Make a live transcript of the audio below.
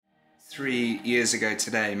3 years ago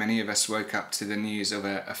today, many of us woke up to the news of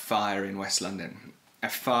a fire in West London. A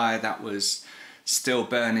fire that was still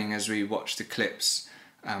burning as we watched the clips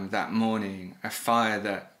that morning. A fire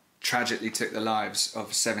that tragically took the lives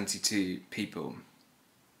of 72 people.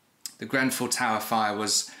 The Grenfell Tower fire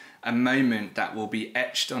was a moment that will be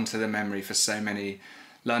etched onto the memory for so many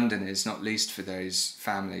Londoners, not least for those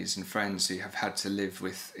families and friends who have had to live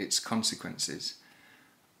with its consequences.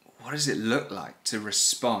 What does it look like to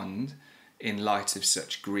respond in light of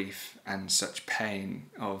such grief and such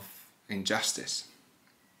pain of injustice?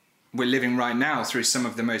 We're living right now through some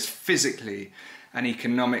of the most physically and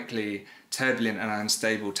economically turbulent and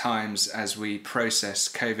unstable times as we process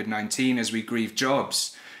COVID-19, as we grieve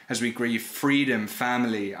jobs, as we grieve freedom,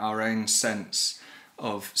 family, our own sense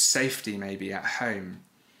of safety maybe at home.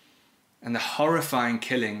 And the horrifying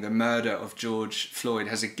killing, the murder of George Floyd,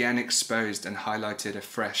 has again exposed and highlighted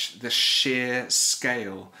afresh the sheer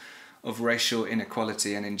scale of racial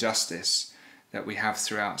inequality and injustice that we have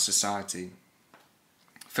throughout society.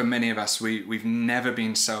 For many of us, we've never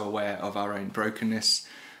been so aware of our own brokenness,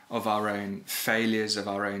 of our own failures, of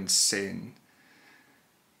our own sin.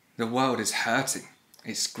 The world is hurting,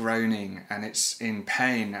 it's groaning, and it's in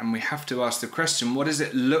pain. And we have to ask the question, what does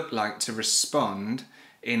it look like to respond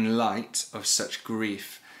in light of such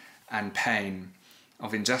grief and pain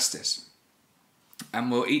of injustice?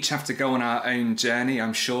 And we'll each have to go on our own journey,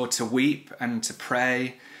 I'm sure, to weep and to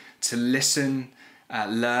pray, to listen,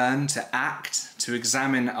 learn, to act, to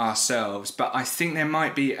examine ourselves. But I think there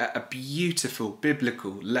might be a beautiful,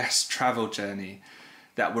 biblical, less travelled journey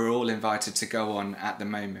that we're all invited to go on at the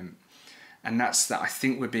moment. And that's that I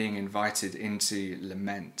think we're being invited into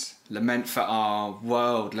lament. Lament for our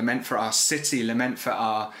world, lament for our city, lament for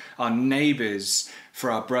our neighbours, for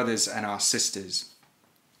our brothers and our sisters.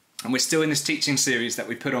 And we're still in this teaching series that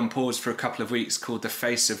we put on pause for a couple of weeks called The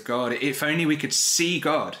Face of God. If only we could see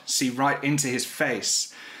God, see right into his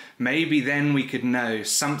face, maybe then we could know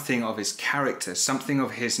something of his character, something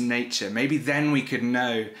of his nature. Maybe then we could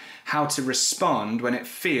know how to respond when it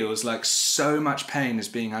feels like so much pain is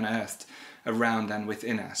being unearthed around and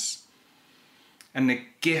within us. And the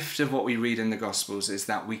gift of what we read in the Gospels is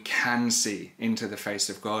that we can see into the face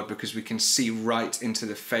of God, because we can see right into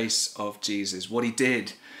the face of Jesus, what he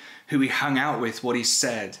did, who he hung out with, what he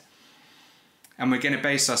said. And we're going to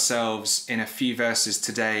base ourselves in a few verses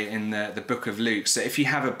today in the book of Luke. So if you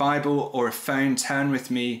have a Bible or a phone, turn with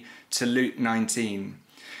me to Luke 19.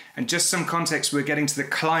 And just some context, we're getting to the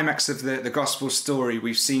climax of the gospel story.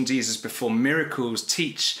 We've seen Jesus perform miracles,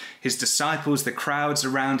 teach his disciples, the crowds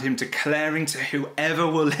around him, declaring to whoever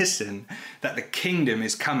will listen that the kingdom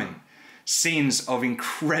is coming. Scenes of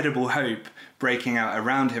incredible hope breaking out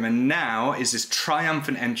around him. And now is his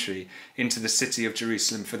triumphant entry into the city of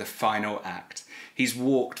Jerusalem for the final act. He's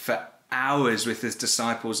walked for hours with his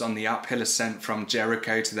disciples on the uphill ascent from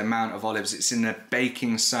Jericho to the Mount of Olives. It's in the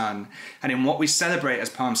baking sun. And in what we celebrate as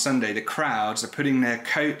Palm Sunday, the crowds are putting their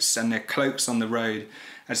coats and their cloaks on the road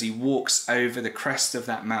as he walks over the crest of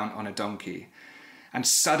that mount on a donkey. And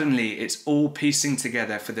suddenly it's all piecing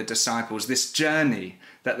together for the disciples, this journey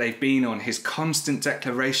that they've been on, his constant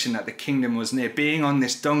declaration that the kingdom was near, being on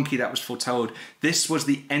this donkey that was foretold. This was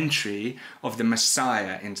the entry of the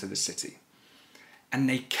Messiah into the city. And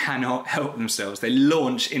they cannot help themselves. They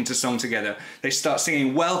launch into song together. They start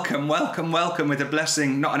singing, "Welcome, welcome, welcome," with a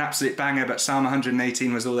blessing, not an absolute banger, but Psalm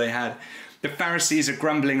 118 was all they had. The Pharisees are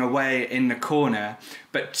grumbling away in the corner,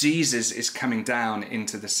 but Jesus is coming down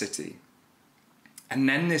into the city. And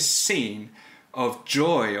then this scene of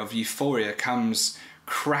joy, of euphoria, comes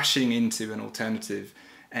crashing into an alternative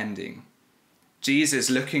ending. Jesus,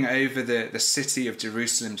 looking over the city of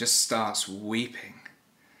Jerusalem, just starts weeping.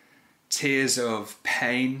 Tears of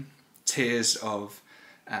pain, tears of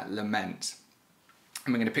lament.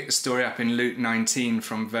 And we're going to pick the story up in Luke 19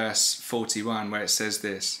 from verse 41, where it says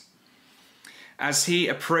this. As he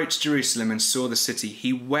approached Jerusalem and saw the city,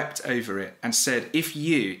 he wept over it and said, "If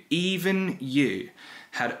you, even you,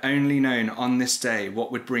 had only known on this day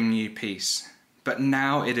what would bring you peace, but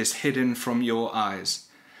now it is hidden from your eyes.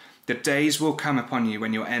 The days will come upon you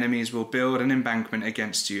when your enemies will build an embankment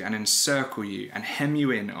against you and encircle you and hem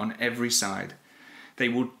you in on every side. They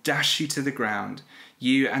will dash you to the ground,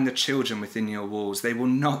 you and the children within your walls. They will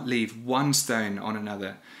not leave one stone on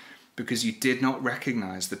another, because you did not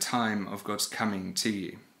recognize the time of God's coming to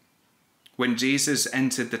you." When Jesus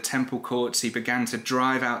entered the temple courts, he began to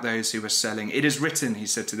drive out those who were selling. "It is written," he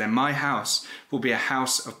said to them, "My house will be a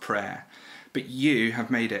house of prayer, but you have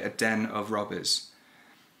made it a den of robbers."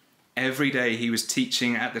 Every day he was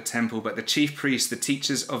teaching at the temple, but the chief priests, the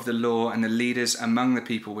teachers of the law, and the leaders among the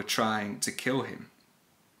people were trying to kill him.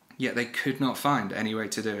 Yet they could not find any way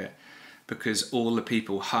to do it, because all the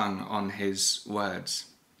people hung on his words.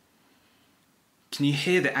 Can you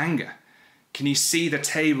hear the anger? Can you see the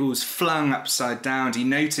tables flung upside down? Do you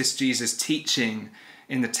notice Jesus teaching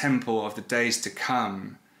in the temple of the days to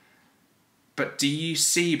come? But do you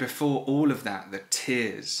see before all of that the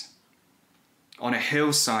tears? On a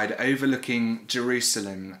hillside overlooking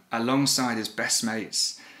Jerusalem, alongside his best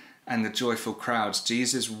mates and the joyful crowds,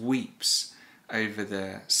 Jesus weeps over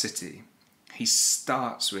the city. He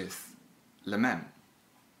starts with lament.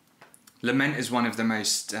 Lament is one of the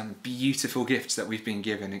most beautiful gifts that we've been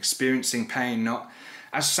given, experiencing pain not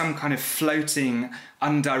as some kind of floating,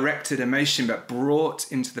 undirected emotion, but brought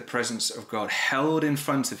into the presence of God, held in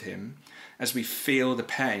front of him as we feel the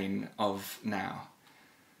pain of now.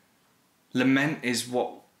 Lament is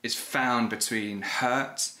what is found between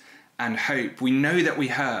hurt and hope. We know that we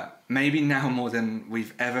hurt, maybe now more than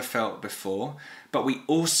we've ever felt before, but we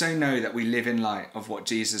also know that we live in light of what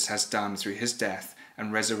Jesus has done through his death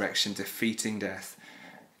and resurrection, defeating death,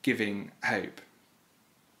 giving hope.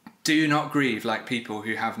 Do not grieve like people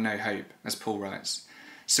who have no hope, as Paul writes.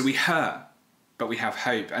 So we hurt, but we have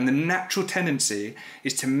hope. And the natural tendency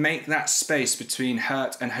is to make that space between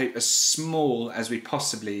hurt and hope as small as we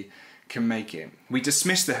possibly can make it. We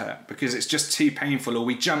dismiss the hurt because it's just too painful, or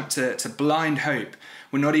we jump to blind hope.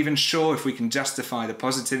 We're not even sure if we can justify the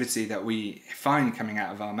positivity that we find coming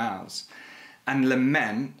out of our mouths. And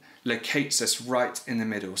lament locates us right in the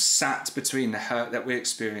middle, sat between the hurt that we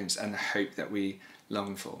experience and the hope that we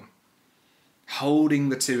long for. Holding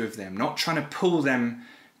the two of them, not trying to pull them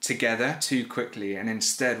together too quickly, and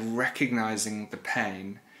instead recognizing the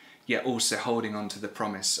pain, yet also holding on to the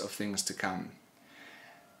promise of things to come.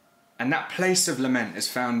 And that place of lament is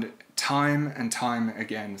found time and time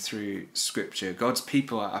again through Scripture. God's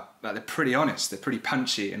people they're pretty honest, they're pretty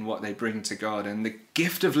punchy in what they bring to God. And the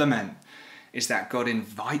gift of lament is that God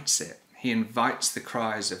invites it. He invites the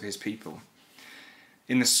cries of his people.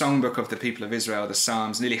 In the songbook of the people of Israel, the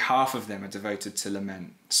Psalms, nearly half of them are devoted to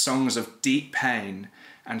lament. Songs of deep pain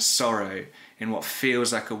and sorrow in what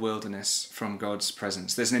feels like a wilderness from God's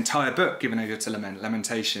presence. There's an entire book given over to lament,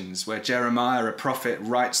 Lamentations, where Jeremiah, a prophet,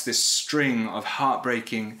 writes this string of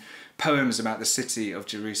heartbreaking poems about the city of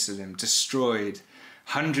Jerusalem, destroyed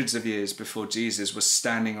hundreds of years before Jesus was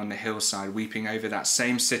standing on the hillside weeping over that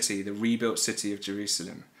same city, the rebuilt city of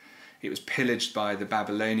Jerusalem. It was pillaged by the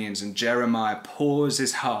Babylonians, and Jeremiah pours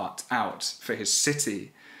his heart out for his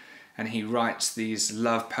city, and he writes these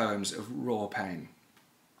love poems of raw pain.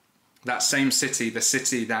 That same city, the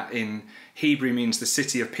city that in Hebrew means the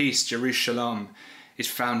city of peace, Jerusalem, is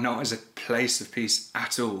found not as a place of peace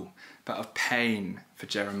at all, but of pain for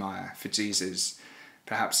Jeremiah, for Jesus,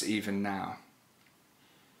 perhaps even now.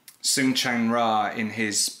 Sung Chang Ra, in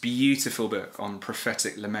his beautiful book on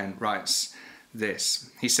prophetic lament, writes this.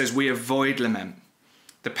 He says, "We avoid lament.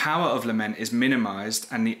 The power of lament is minimized,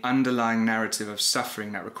 and the underlying narrative of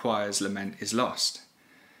suffering that requires lament is lost.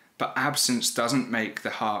 But absence doesn't make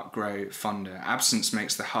the heart grow fonder. Absence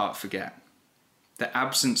makes the heart forget. The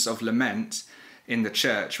absence of lament in the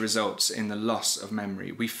church results in the loss of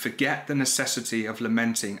memory. We forget the necessity of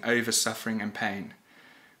lamenting over suffering and pain.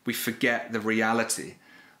 We forget the reality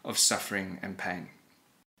of suffering and pain."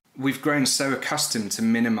 We've grown so accustomed to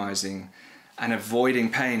minimizing and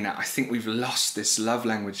avoiding pain that I think we've lost this love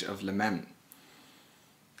language of lament.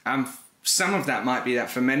 Some of that might be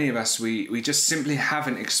that for many of us, we just simply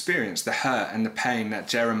haven't experienced the hurt and the pain that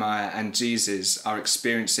Jeremiah and Jesus are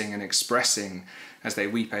experiencing and expressing as they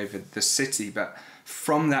weep over the city. But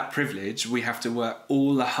from that privilege, we have to work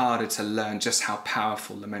all the harder to learn just how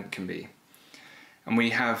powerful lament can be. And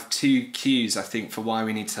we have two cues, I think, for why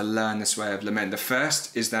we need to learn this way of lament. The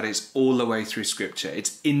first is that it's all the way through Scripture.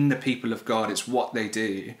 It's in the people of God. It's what they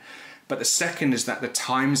do. But the second is that the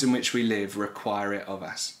times in which we live require it of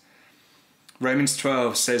us. Romans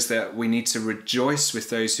 12 says that we need to rejoice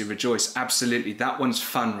with those who rejoice. Absolutely, that one's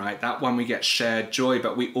fun, right? That one we get shared joy,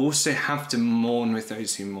 but we also have to mourn with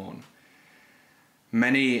those who mourn.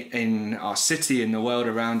 Many in our city, in the world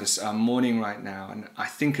around us, are mourning right now, and I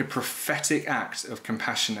think a prophetic act of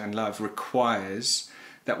compassion and love requires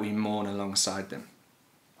that we mourn alongside them.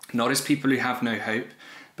 Not as people who have no hope,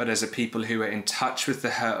 but as a people who are in touch with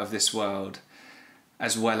the hurt of this world,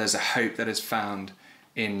 as well as a hope that is found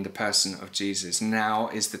in the person of Jesus. Now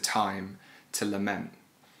is the time to lament.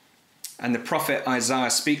 And the prophet Isaiah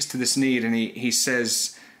speaks to this need, and he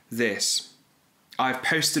says this: "I've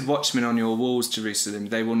posted watchmen on your walls, Jerusalem.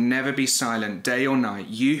 They will never be silent day or night.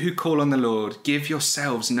 You who call on the Lord, give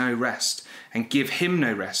yourselves no rest, and give him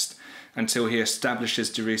no rest until he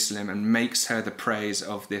establishes Jerusalem and makes her the praise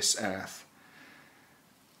of this earth."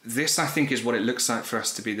 This, I think, is what it looks like for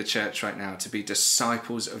us to be the church right now, to be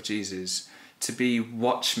disciples of Jesus, to be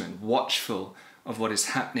watchmen, watchful of what is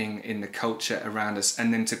happening in the culture around us,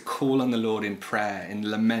 and then to call on the Lord in prayer, in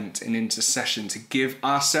lament, in intercession, to give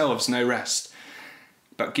ourselves no rest,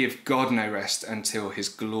 but give God no rest until his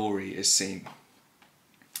glory is seen.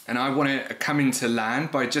 And I want to come into land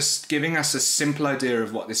by just giving us a simple idea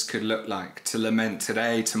of what this could look like, to lament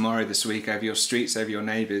today, tomorrow, this week, over your streets, over your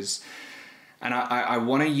neighbours. And I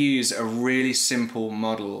want to use a really simple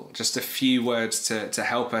model, just a few words to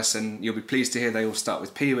help us, and you'll be pleased to hear they all start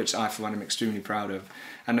with P, which I, for one, am extremely proud of.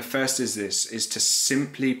 And the first is this, is to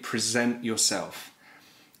simply present yourself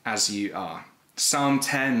as you are. Psalm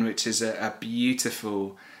 10, which is a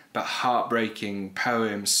beautiful but heartbreaking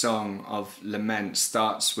poem, song of lament,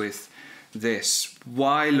 starts with this: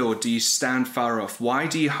 "Why, Lord, do you stand far off? Why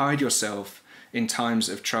do you hide yourself in times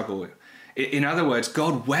of trouble?" In other words,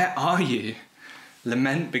 God, where are you?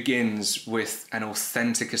 Lament begins with an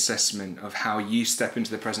authentic assessment of how you step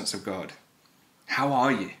into the presence of God. How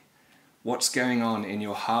are you? What's going on in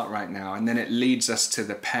your heart right now? And then it leads us to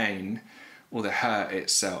the pain or the hurt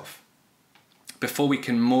itself. Before we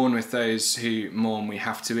can mourn with those who mourn, we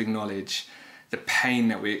have to acknowledge the pain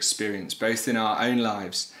that we experience, both in our own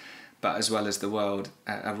lives, but as well as the world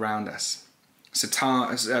around us. So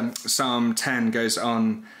Psalm 10 goes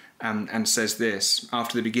on and says this,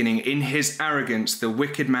 after the beginning: "In his arrogance, the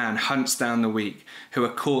wicked man hunts down the weak, who are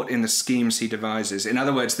caught in the schemes he devises." In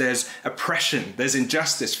other words, there's oppression, there's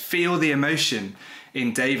injustice. Feel the emotion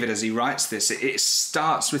in David as he writes this. It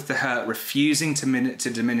starts with the hurt, refusing to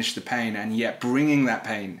diminish the pain, and yet bringing that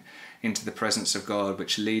pain into the presence of God,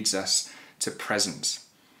 which leads us to presence.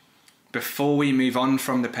 Before we move on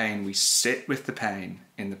from the pain, we sit with the pain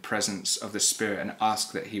in the presence of the Spirit and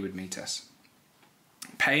ask that he would meet us.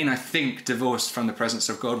 Pain, I think, divorced from the presence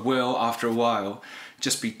of God will, after a while,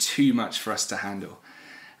 just be too much for us to handle.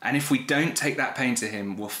 And if we don't take that pain to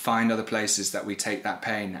him, we'll find other places that we take that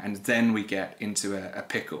pain, and then we get into a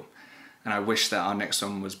pickle. And I wish that our next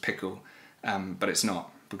one was pickle, but it's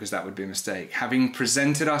not, because that would be a mistake. Having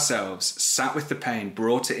presented ourselves, sat with the pain,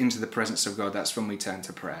 brought it into the presence of God, that's when we turn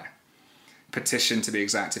to prayer. Petition, to be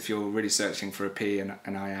exact, if you're really searching for a P,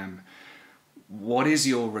 and I am. What is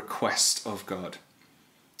your request of God?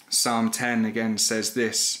 Psalm 10 again says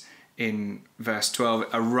this in verse 12: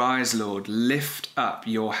 "Arise, Lord, lift up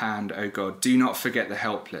your hand, O God. Do not forget the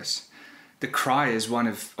helpless." The cry is one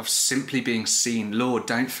of simply being seen. Lord,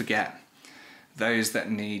 don't forget those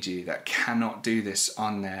that need you, that cannot do this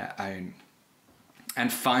on their own.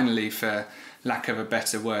 And finally, for lack of a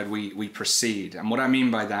better word, we proceed. And what I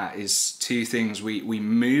mean by that is two things. We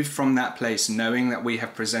move from that place knowing that we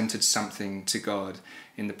have presented something to God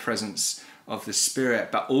in the presence of the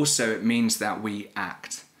Spirit, but also it means that we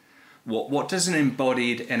act. What does an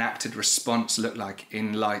embodied, enacted response look like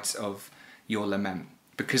in light of your lament?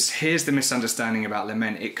 Because here's the misunderstanding about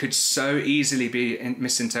lament. It could so easily be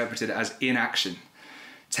misinterpreted as inaction.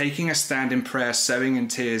 Taking a stand in prayer, sowing in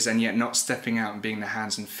tears, and yet not stepping out and being the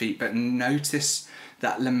hands and feet. But notice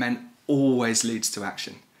that lament always leads to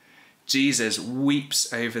action. Jesus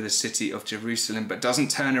weeps over the city of Jerusalem, but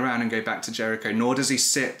doesn't turn around and go back to Jericho, nor does he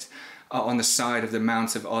sit on the side of the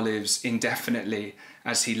Mount of Olives indefinitely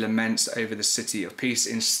as he laments over the city of peace.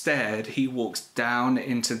 Instead, he walks down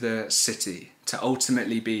into the city to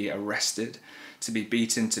ultimately be arrested, to be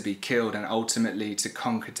beaten, to be killed, and ultimately to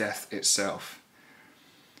conquer death itself.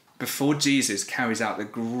 Before Jesus carries out the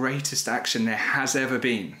greatest action there has ever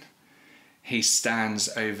been, he stands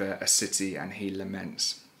over a city and he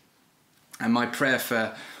laments. And my prayer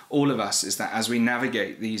for all of us is that as we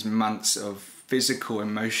navigate these months of physical,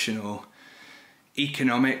 emotional,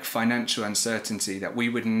 economic, financial uncertainty, that we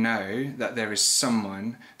would know that there is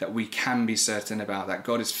someone that we can be certain about, that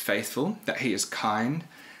God is faithful, that he is kind,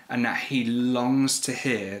 and that he longs to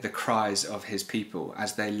hear the cries of his people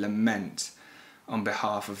as they lament on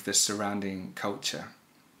behalf of the surrounding culture.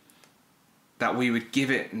 That we would give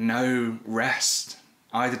it no rest,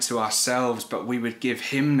 either to ourselves, but we would give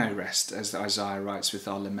him no rest, as Isaiah writes, with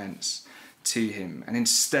our laments to him. And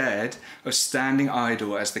instead of standing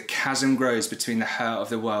idle as the chasm grows between the hurt of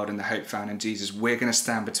the world and the hope found in Jesus, we're going to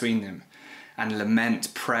stand between them and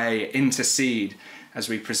lament, pray, intercede as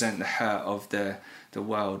we present the hurt of the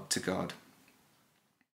world to God.